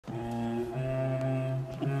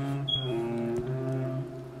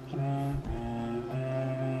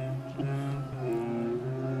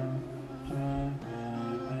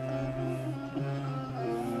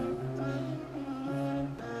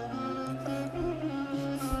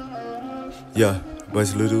Yeah,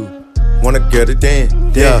 bust little. Want a girl to dance,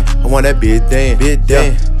 yeah. I want that bitch dance,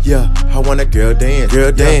 yeah. I want a girl dance,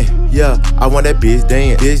 yeah. I want that bitch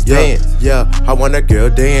dance, yeah. I want a girl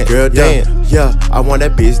dance, yeah. I want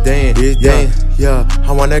that bitch dance, yeah.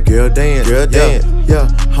 I want that girl dance, yeah.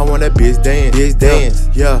 I want that bitch dance,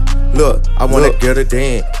 yeah. Look, I want a girl to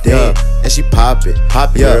dance, and she pop it,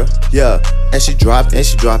 yeah. And she drop it,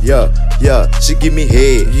 yeah. She give me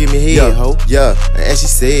head, ho, yeah. And she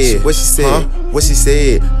said, what she said? What she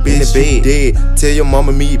said, be in the bed, dead. Tell your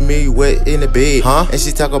mama meet me wet in the bed, And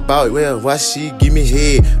she talk about, well, why she give me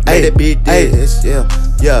head? Made that bitch dance, yeah.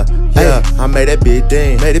 I made that bitch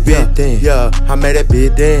dance, yeah. I made that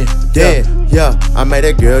bitch dance, yeah. I made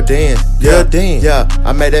that girl dance, yeah.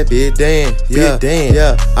 I made that bitch dance,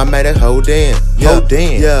 yeah. I made that hoe dance,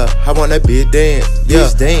 yeah. I want that bitch dance,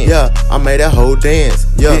 yeah. I made that hoe dance,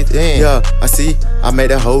 yeah. I see, I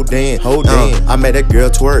made that hoe dance, I made that girl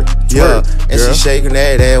twerk, yeah. And she shaking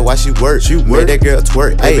that ass while she work. Made that girl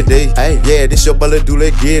twerk every day. Yeah, this your brother do,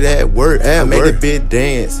 let get at work. I made that bitch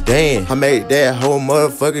dance, I made that whole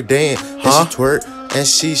motherfucker dance. And she twerk and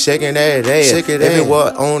she shaking that ass.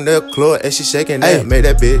 Everyone on the floor and she shaking that. Made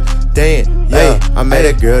that bitch dance, yeah. I made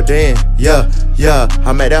that girl dance, yeah.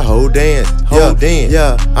 I made that whole dance,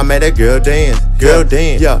 yeah. I made that girl dance,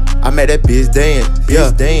 yeah. I made that bitch dance,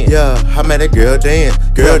 yeah. I made that girl dance,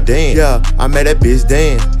 yeah. I made that bitch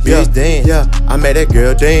dance, yeah. I made that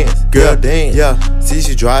girl dance, yeah. See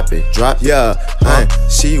she drop it, yeah.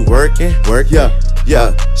 She working,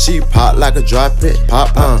 yeah. She pop like a drop it,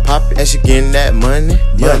 pop it, and she getting that money,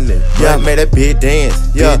 yeah. I made that bitch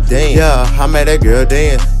dance, yeah. I made that girl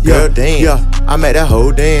dance, yeah. I made that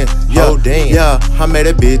hoe dance, yeah. I made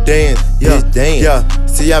that bitch dance, yeah.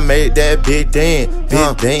 See, I made that bitch dance,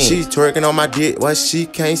 She twerking on my dick, what she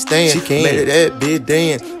can't stand. Made that bitch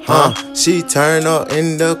dance, She turn up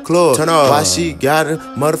in the club, why she got a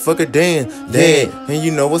motherfucker dance, And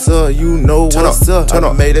you know what's up, you know what's up.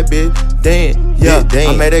 I made that bitch dance, yeah.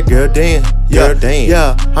 I made that girl dance,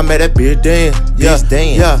 yeah. I made that bitch dance, yeah.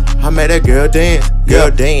 I made that girl dance,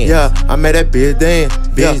 yeah. I made that bitch dance,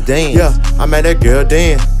 yeah. I made that girl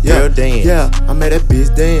dance, yeah. I made that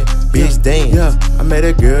bitch dance, yeah. I made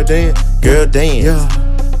that girl dance, yeah.